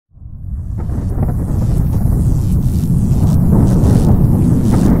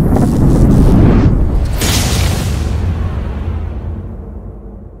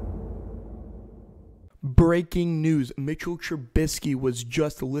breaking news. Mitchell Trubisky was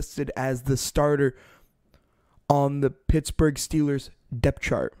just listed as the starter on the Pittsburgh Steelers depth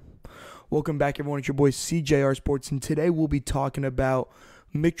chart. Welcome back, everyone. It's your boy CJR Sports, and today we'll be talking about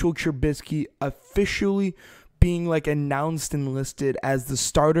Mitchell Trubisky officially being announced and listed as the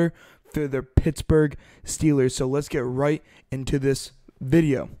starter for the Pittsburgh Steelers. So let's get right into this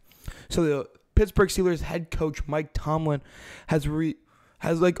video. So the Pittsburgh Steelers head coach Mike Tomlin has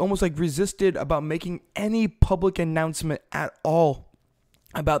almost resisted about making any public announcement at all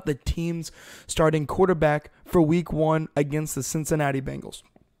about the team's starting quarterback for week 1 against the Cincinnati Bengals.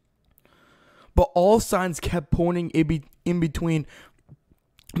 But all signs kept pointing in between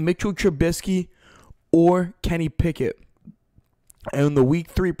Mitchell Trubisky or Kenny Pickett. And in the week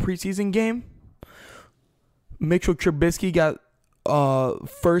 3 preseason game, Mitchell Trubisky got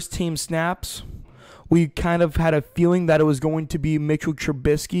first team snaps. We kind of had a feeling that it was going to be Mitchell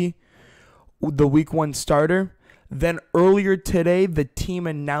Trubisky, the week 1 starter. Then earlier today, the team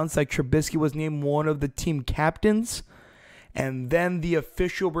announced that Trubisky was named one of the team captains. And then the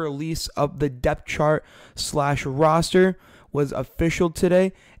official release of the depth chart / roster was official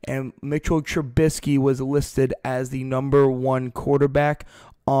today. And Mitchell Trubisky was listed as the number 1 quarterback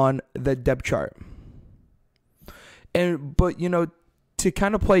on the depth chart. But to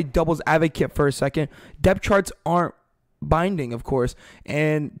kind of play devil's advocate for a second, depth charts aren't binding, of course,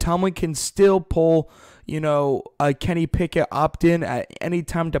 and Tomlin can still pull, a Kenny Pickett opt-in at any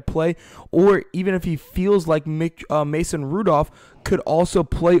time to play, or even if he feels like Mason Rudolph could also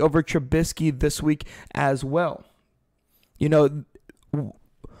play over Trubisky this week as well.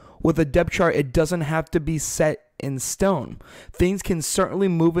 With a depth chart, it doesn't have to be set in stone. Things can certainly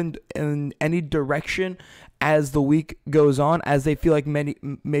move in any direction as the week goes on, as they feel like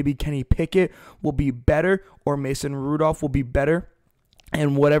maybe Kenny Pickett will be better or Mason Rudolph will be better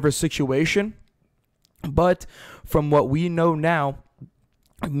in whatever situation. But from what we know now,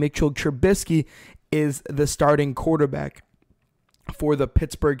 Mitchell Trubisky is the starting quarterback for the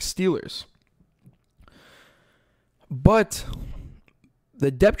Pittsburgh Steelers. But the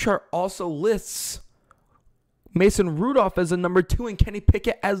depth chart also lists Mason Rudolph as the number 2 and Kenny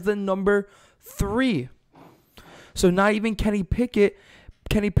Pickett as the number 3. So not even Kenny Pickett.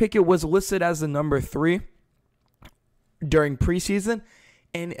 Kenny Pickett was listed as the number 3 during preseason,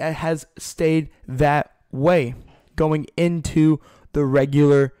 and it has stayed that way going into the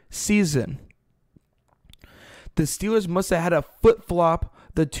regular season. The Steelers must have had a flip-flop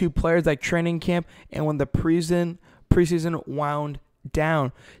the 2 players at training camp and when the preseason wound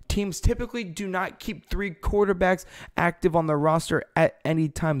down. Teams typically do not keep 3 quarterbacks active on the roster at any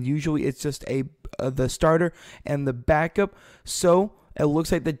time. Usually it's just the starter and the backup. So it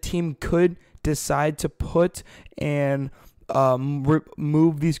looks like the team could decide to put and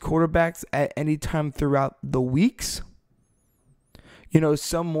move these quarterbacks at any time throughout the weeks.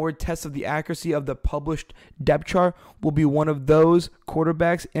 Some more tests of the accuracy of the published depth chart will be one of those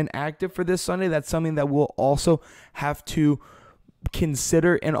quarterbacks inactive for this Sunday. That's something that we'll also have to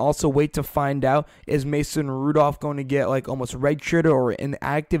consider and also wait to find out. Is Mason Rudolph going to get almost redshirted or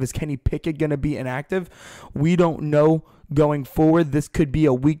inactive? Is Kenny Pickett going to be inactive? We don't know going forward. This could be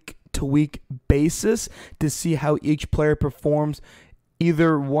a week-to-week basis to see how each player performs,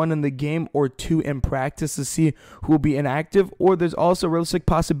 either 1 in the game or 2 in practice, to see who will be inactive. Or there's also a realistic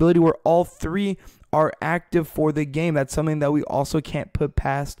possibility where all 3 are active for the game. That's something that we also can't put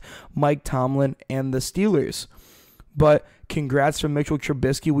past Mike Tomlin and the Steelers. But congrats for Mitchell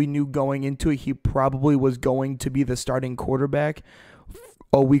Trubisky. We knew going into it he probably was going to be the starting quarterback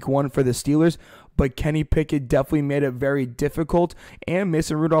week 1 for the Steelers. But Kenny Pickett definitely made it very difficult. And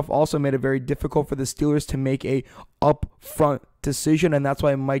Mason Rudolph also made it very difficult for the Steelers to make a upfront decision. And that's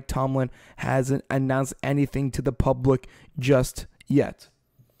why Mike Tomlin hasn't announced anything to the public just yet.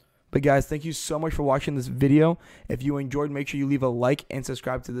 But guys, thank you so much for watching this video. If you enjoyed, make sure you leave a like and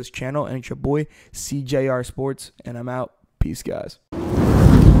subscribe to this channel. And it's your boy, CJR Sports, and I'm out. Peace, guys.